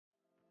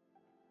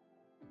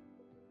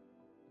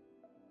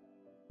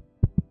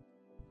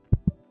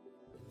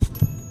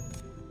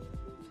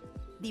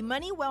The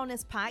Money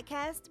Wellness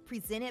Podcast,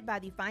 presented by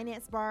the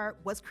Finance Bar,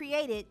 was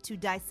created to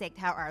dissect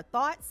how our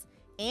thoughts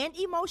and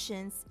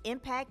emotions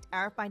impact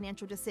our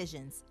financial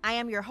decisions. I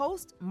am your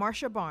host,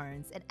 Marsha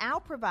Barnes, and I'll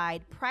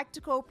provide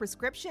practical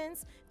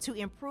prescriptions to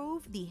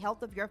improve the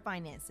health of your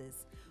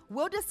finances.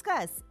 We'll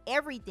discuss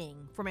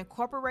everything from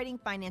incorporating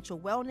financial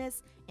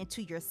wellness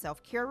into your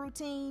self-care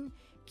routine,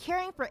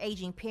 caring for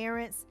aging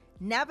parents,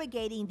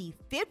 navigating the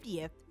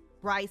 50th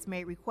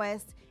bridesmaid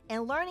request,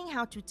 and learning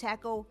how to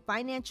tackle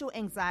financial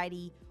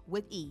anxiety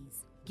with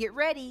ease. Get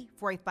ready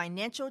for a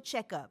financial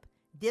checkup.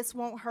 This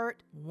won't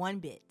hurt one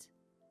bit.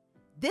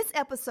 This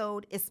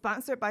episode is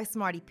sponsored by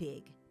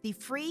SmartyPig, the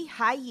free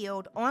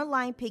high-yield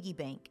online piggy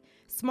bank.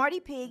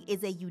 SmartyPig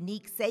is a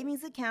unique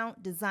savings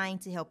account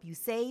designed to help you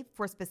save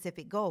for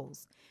specific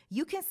goals.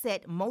 You can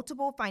set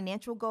multiple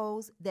financial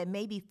goals that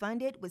may be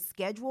funded with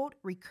scheduled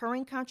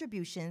recurring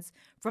contributions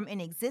from an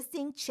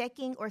existing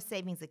checking or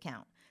savings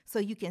account, so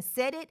you can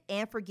set it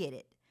and forget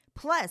it.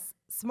 Plus,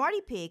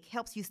 SmartyPig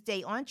helps you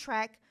stay on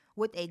track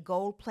with a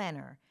goal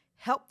planner,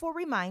 helpful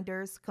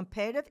reminders,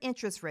 competitive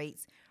interest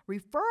rates,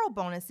 referral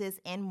bonuses,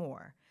 and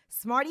more.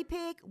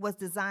 SmartyPig was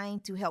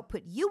designed to help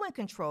put you in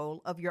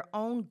control of your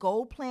own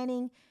goal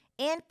planning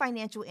and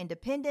financial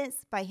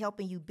independence by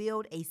helping you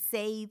build a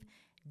save,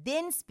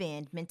 then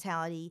spend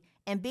mentality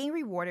and being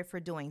rewarded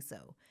for doing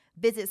so.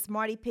 Visit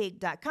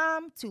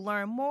smartypig.com to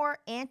learn more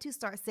and to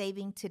start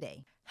saving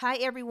today. Hi,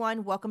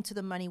 everyone. Welcome to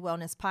the Money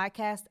Wellness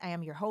Podcast. I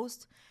am your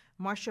host,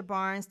 Marsha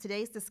Barnes.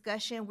 Today's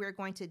discussion, we're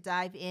going to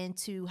dive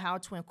into how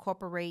to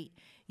incorporate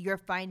your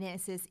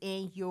finances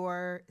in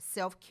your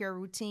self-care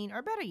routine,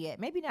 or better yet,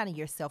 maybe not in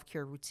your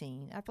self-care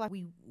routine. I feel like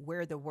we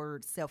wear the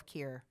word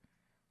self-care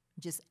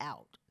just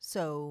out.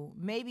 So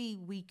maybe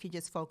we could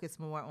just focus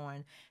more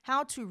on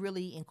how to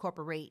really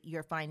incorporate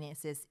your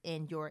finances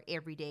in your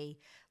everyday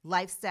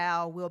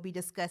lifestyle. We'll be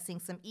discussing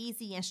some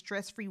easy and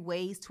stress-free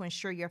ways to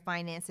ensure your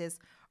finances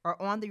are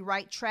on the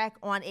right track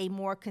on a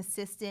more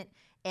consistent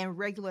and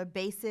regular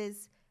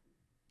basis.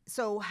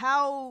 So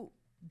how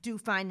do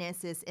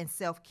finances and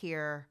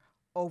self-care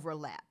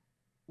overlap?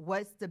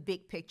 What's the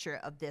big picture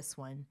of this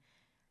one?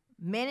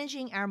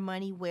 Managing our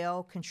money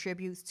well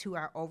contributes to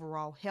our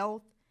overall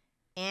health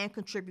and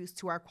contributes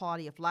to our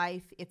quality of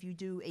life. If you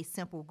do a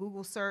simple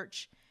Google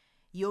search,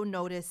 you'll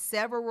notice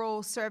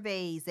several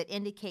surveys that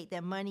indicate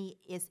that money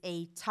is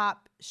a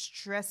top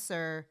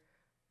stressor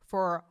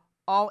for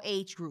all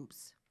age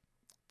groups.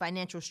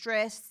 Financial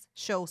stress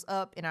shows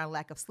up in our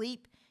lack of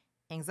sleep,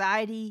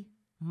 anxiety,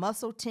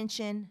 muscle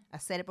tension. I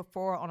said it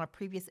before on a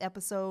previous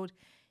episode,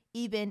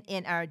 even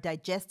in our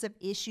digestive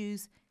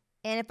issues.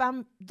 And if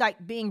I'm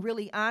being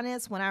really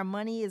honest, when our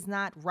money is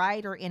not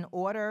right or in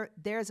order,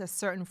 there's a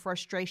certain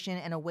frustration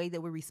and a way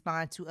that we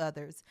respond to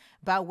others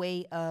by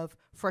way of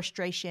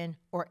frustration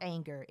or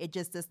anger. It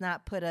just does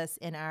not put us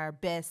in our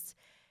best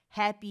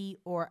happy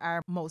or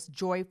our most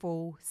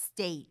joyful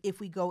state.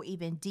 If we go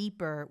even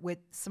deeper with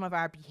some of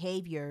our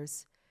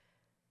behaviors,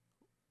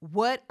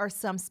 what are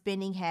some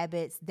spending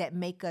habits that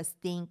make us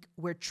think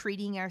we're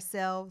treating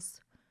ourselves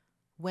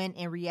when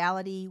in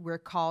reality we're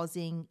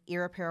causing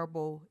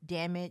irreparable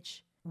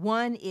damage?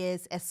 One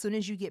is, as soon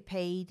as you get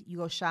paid, you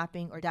go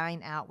shopping or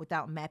dine out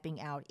without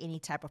mapping out any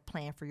type of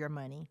plan for your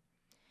money.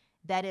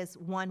 That is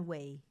one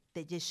way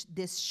that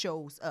this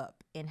shows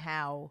up in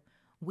how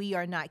we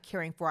are not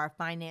caring for our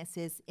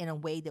finances in a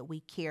way that we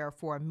care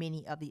for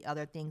many of the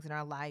other things in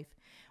our life.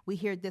 We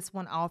hear this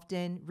one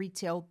often,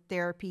 retail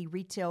therapy.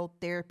 Retail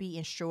therapy,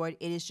 in short,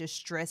 it is just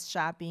stress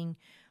shopping.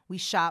 We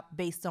shop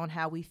based on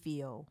how we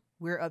feel.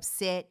 We're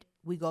upset,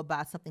 we go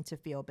buy something to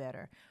feel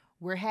better.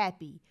 We're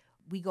happy,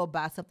 we go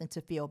buy something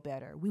to feel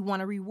better. We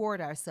want to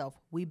reward ourselves,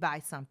 we buy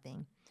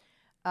something.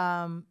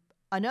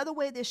 Another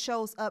way this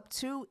shows up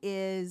too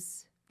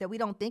is that we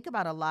don't think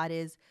about a lot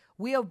is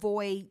we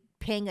avoid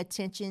paying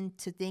attention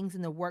to things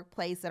in the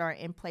workplace that are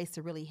in place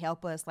to really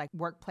help us, like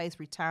workplace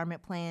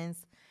retirement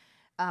plans,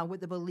 with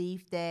the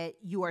belief that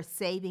you are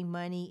saving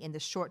money in the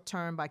short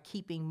term by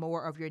keeping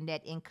more of your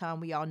net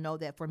income. We all know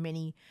that for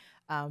many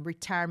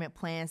retirement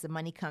plans, the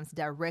money comes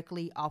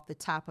directly off the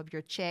top of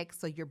your check,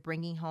 so you're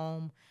bringing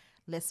home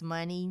less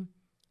money.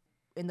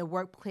 In the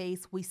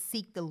workplace, we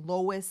seek the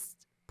lowest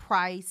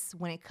price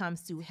when it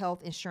comes to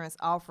health insurance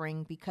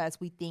offering because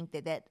we think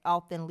that that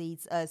often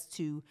leads us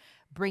to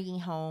bringing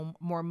home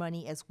more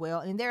money as well.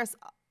 And there's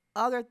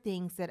other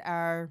things that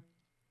our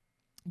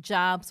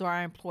jobs or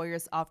our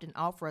employers often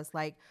offer us,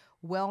 like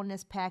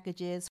wellness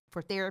packages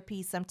for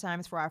therapy,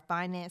 sometimes for our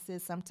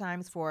finances,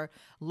 sometimes for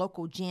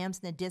local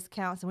gyms and the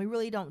discounts. And we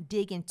really don't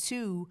dig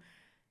into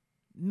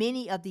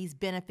many of these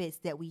benefits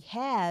that we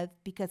have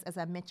because, as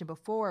I mentioned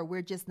before,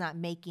 we're just not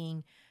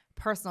making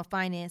personal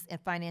finance and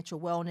financial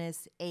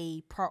wellness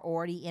a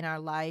priority in our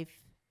life,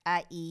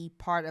 i.e.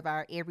 part of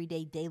our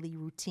everyday daily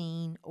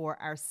routine or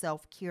our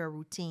self-care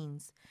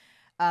routines.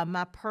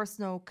 My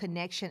personal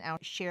connection I'll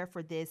share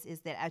for this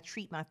is that I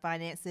treat my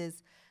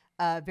finances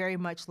very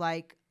much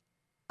like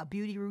a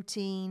beauty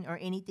routine or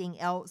anything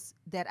else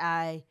that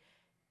I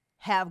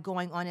have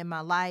going on in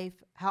my life.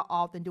 How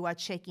often do I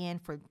check in?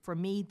 For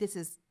me, this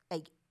is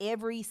like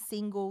every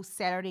single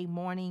Saturday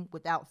morning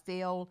without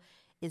fail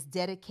is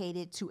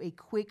dedicated to a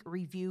quick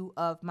review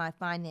of my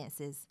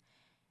finances.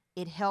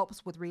 It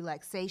helps with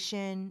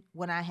relaxation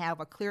when I have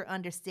a clear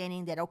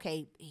understanding that,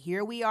 okay,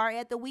 here we are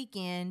at the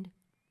weekend.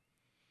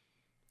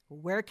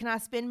 Where can I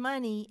spend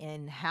money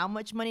and how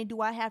much money do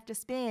I have to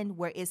spend,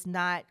 where it's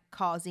not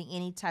causing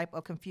any type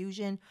of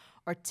confusion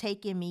or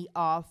taking me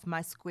off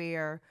my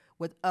square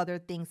with other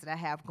things that I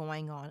have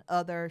going on,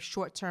 other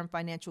short-term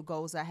financial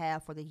goals I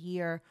have for the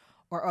year,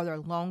 or other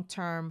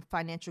long-term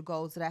financial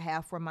goals that I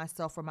have for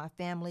myself or my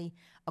family.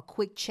 A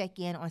quick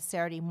check-in on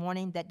Saturday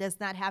morning. That does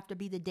not have to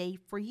be the day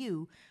for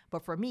you,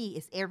 but for me,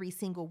 it's every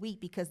single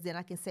week, because then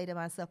I can say to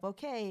myself,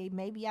 okay,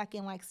 maybe I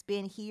can like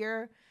spend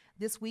here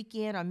this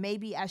weekend, or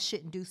maybe I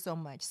shouldn't do so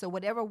much. So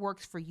whatever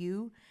works for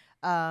you,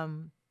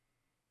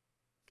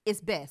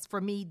 it's best.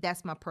 For me,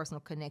 that's my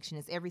personal connection.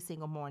 Is every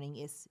single morning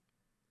is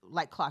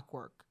like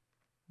clockwork.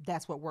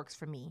 That's what works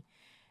for me.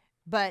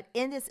 But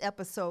in this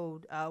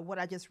episode, what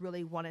I just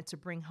really wanted to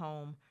bring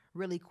home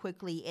really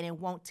quickly, and it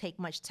won't take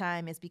much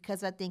time, is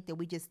because I think that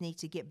we just need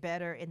to get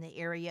better in the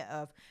area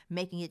of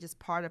making it just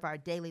part of our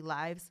daily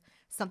lives.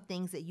 Some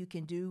things that you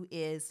can do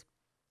is,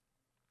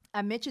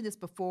 I mentioned this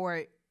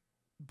before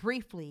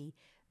briefly,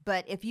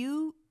 but if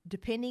you,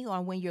 depending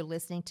on when you're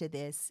listening to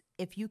this,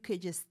 if you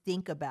could just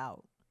think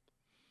about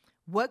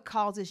what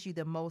causes you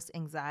the most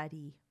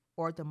anxiety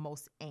or the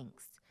most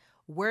angst.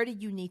 Where do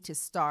you need to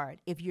start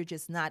if you're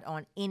just not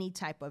on any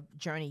type of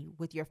journey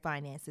with your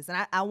finances?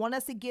 And I want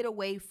us to get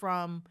away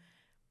from,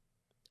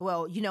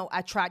 well,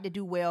 I tried to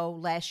do well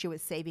last year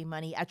with saving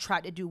money. I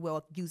tried to do well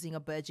with using a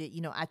budget.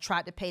 I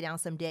tried to pay down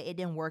some debt. It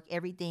didn't work.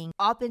 Everything.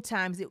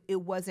 Oftentimes,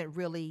 it wasn't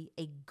really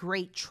a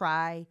great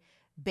try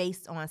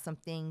based on some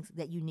things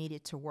that you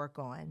needed to work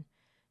on.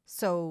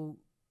 So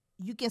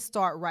you can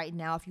start right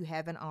now if you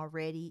haven't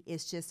already.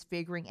 It's just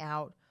figuring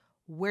out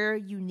where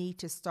you need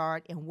to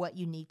start and what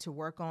you need to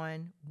work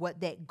on,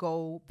 what that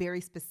goal,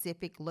 very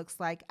specific, looks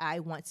like. I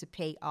want to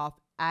pay off,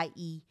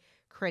 i.e.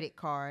 credit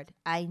card.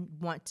 I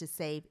want to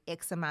save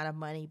X amount of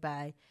money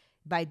by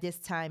this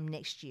time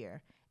next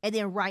year. And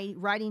then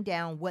writing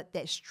down what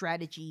that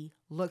strategy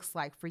looks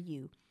like for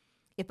you.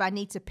 If I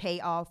need to pay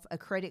off a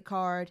credit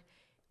card,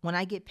 when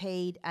I get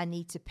paid, I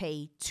need to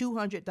pay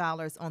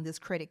 $200 on this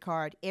credit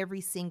card every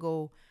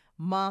single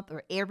month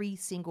or every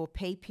single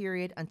pay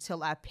period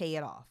until I pay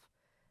it off.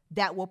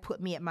 That will put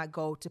me at my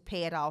goal to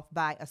pay it off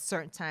by a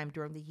certain time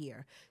during the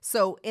year.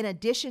 So in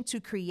addition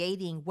to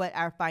creating what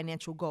our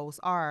financial goals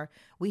are,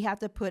 we have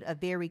to put a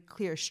very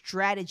clear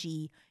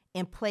strategy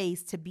in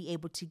place to be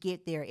able to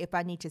get there. If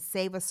I need to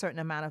save a certain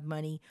amount of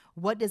money,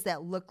 what does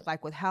that look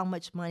like with how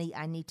much money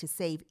I need to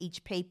save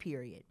each pay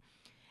period?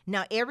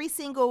 Now, every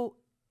single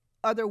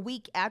other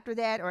week after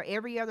that, or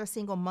every other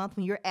single month,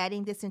 when you're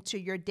adding this into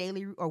your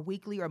daily or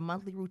weekly or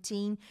monthly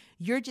routine,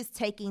 you're just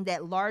taking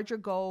that larger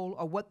goal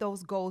or what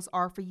those goals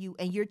are for you,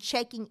 and you're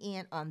checking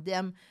in on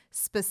them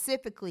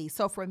specifically.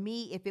 So for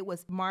me, if it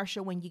was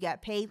Marsha, when you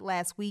got paid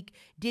last week,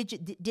 did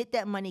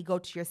that money go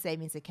to your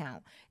savings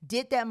account?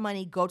 Did that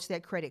money go to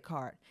that credit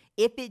card?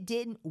 If it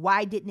didn't,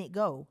 why didn't it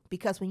go?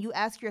 Because when you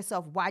ask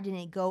yourself, why didn't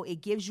it go?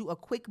 It gives you a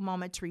quick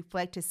moment to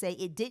reflect, to say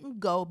it didn't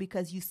go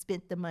because you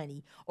spent the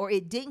money, or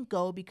it didn't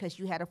go because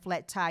you had a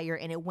flat tire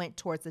and it went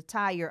towards the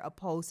tire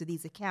opposed to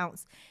these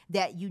accounts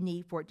that you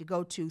need for it to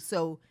go to.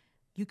 So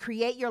you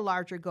create your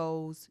larger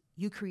goals,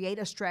 you create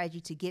a strategy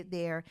to get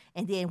there,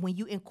 and then when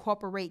you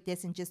incorporate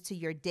this in just to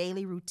your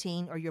daily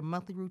routine or your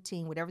monthly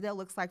routine, whatever that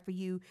looks like for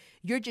you,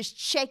 you're just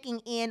checking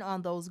in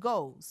on those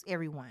goals,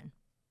 everyone.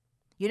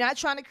 You're not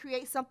trying to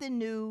create something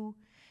new.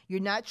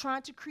 You're not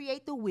trying to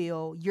create the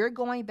wheel. You're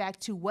going back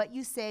to what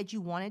you said you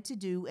wanted to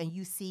do, and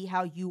you see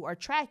how you are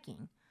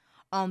tracking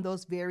on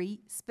those very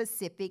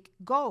specific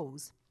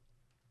goals.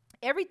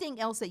 Everything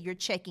else that you're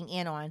checking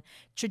in on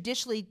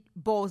traditionally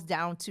boils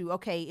down to,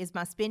 okay, is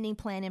my spending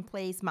plan in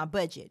place? My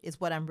budget is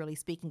what I'm really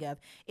speaking of.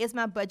 Is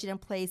my budget in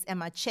place?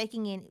 Am I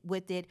checking in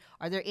with it?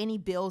 Are there any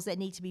bills that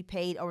need to be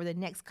paid over the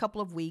next couple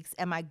of weeks?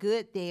 Am I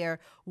good there?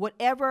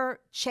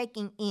 Whatever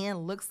checking in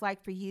looks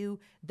like for you,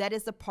 that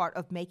is a part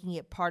of making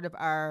it part of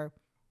our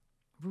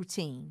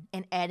routine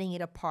and adding it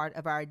a part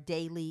of our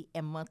daily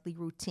and monthly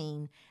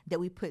routine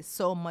that we put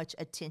so much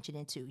attention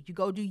into. You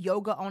go do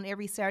yoga on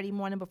every Saturday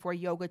morning. Before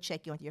yoga,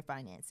 check in with your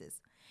finances.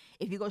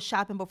 If you go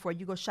shopping before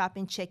you go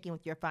shopping, check in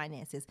with your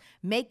finances.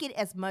 Make it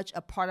as much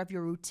a part of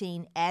your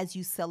routine as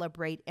you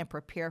celebrate and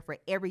prepare for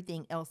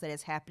everything else that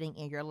is happening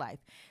in your life.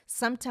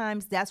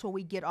 Sometimes that's where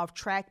we get off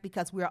track,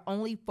 because we are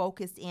only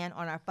focused in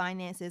on our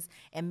finances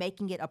and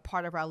making it a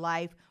part of our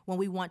life when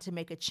we want to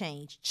make a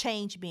change.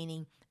 Change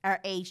meaning Our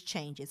age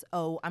changes.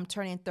 Oh, I'm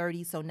turning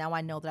 30, so now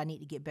I know that I need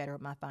to get better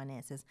with my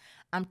finances.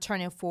 I'm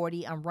turning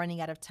 40. I'm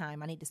running out of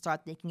time. I need to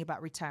start thinking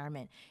about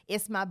retirement.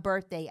 It's my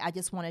birthday. I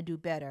just want to do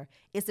better.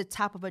 It's the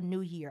top of a new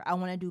year. I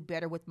want to do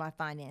better with my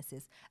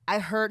finances. I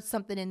heard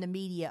something in the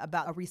media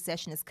about a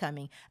recession is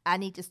coming. I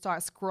need to start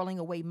squirreling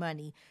away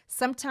money.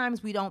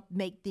 Sometimes we don't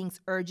make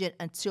things urgent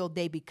until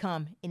they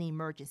become an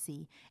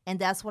emergency. And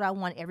that's what I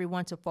want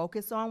everyone to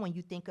focus on when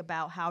you think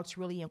about how to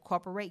really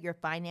incorporate your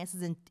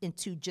finances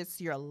into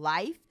just your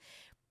life.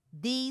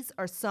 These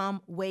are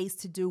some ways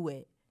to do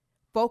it.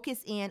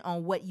 Focus in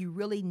on what you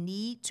really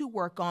need to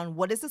work on.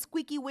 What is the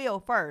squeaky wheel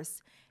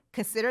first?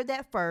 Consider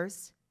that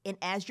first. And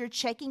as you're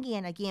checking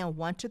in, again,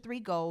 1 to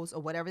 3 goals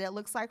or whatever that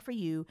looks like for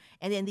you,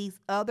 and then these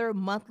other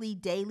monthly,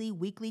 daily,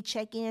 weekly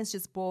check-ins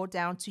just boil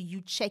down to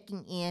you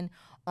checking in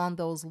on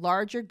those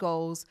larger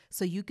goals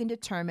so you can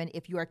determine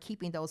if you are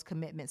keeping those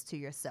commitments to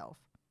yourself.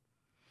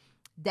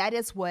 That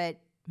is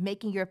what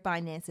making your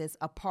finances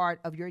a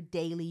part of your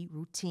daily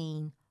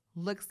routine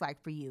looks like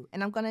for you.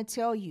 And I'm going to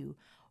tell you,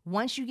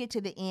 once you get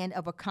to the end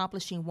of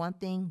accomplishing one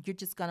thing, you're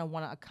just going to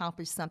want to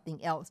accomplish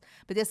something else.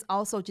 But this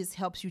also just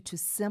helps you to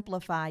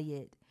simplify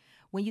it.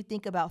 When you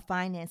think about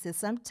finances,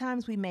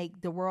 sometimes we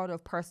make the world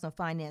of personal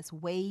finance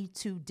way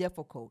too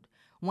difficult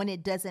when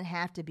it doesn't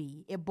have to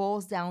be. It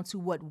boils down to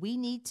what we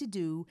need to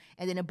do,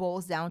 and then it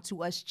boils down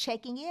to us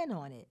checking in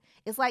on it.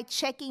 It's like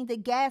checking the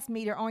gas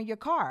meter on your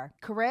car,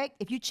 correct?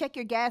 If you check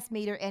your gas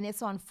meter and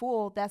it's on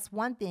full, that's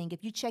one thing.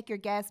 If you check your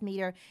gas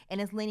meter and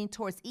it's leaning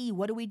towards E,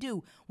 what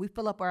do? We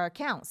fill up our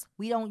accounts.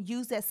 We don't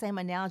use that same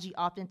analogy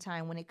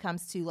oftentimes when it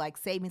comes to like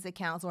savings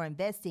accounts or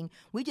investing.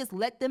 We just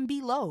let them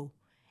be low.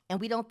 And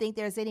we don't think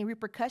there's any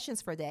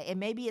repercussions for that. And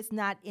maybe it's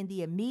not in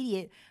the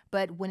immediate,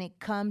 but when it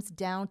comes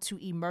down to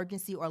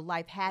emergency or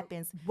life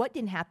happens, what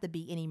didn't have to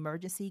be an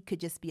emergency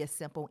could just be a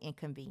simple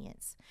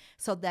inconvenience.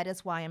 So that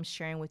is why I'm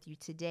sharing with you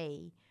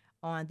today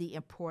on the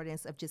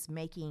importance of just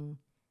making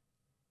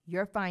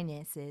your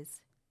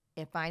finances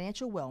and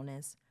financial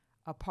wellness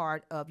a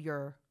part of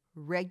your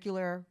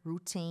regular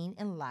routine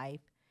in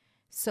life.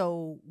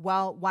 So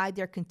while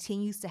there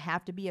continues to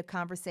have to be a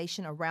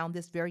conversation around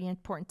this very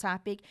important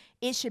topic,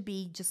 it should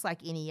be just like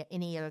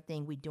any other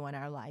thing we do in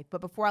our life.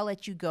 But before I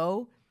let you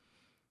go,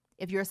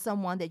 if you're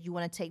someone that you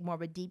want to take more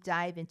of a deep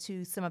dive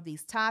into some of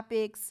these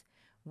topics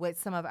with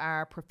some of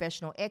our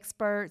professional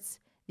experts,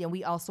 then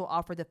we also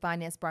offer the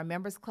Finance Bar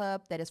Members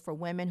Club that is for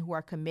women who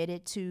are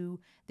committed to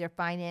their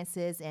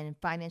finances and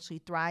financially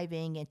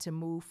thriving and to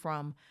move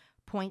from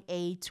point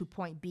A to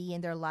point B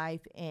in their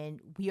life. And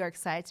we are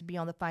excited to be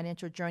on the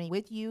financial journey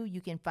with you. You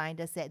can find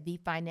us at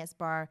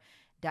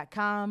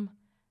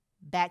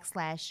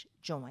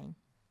thefinancebar.com/join.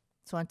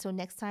 So until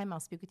next time, I'll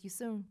speak with you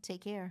soon.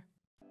 Take care.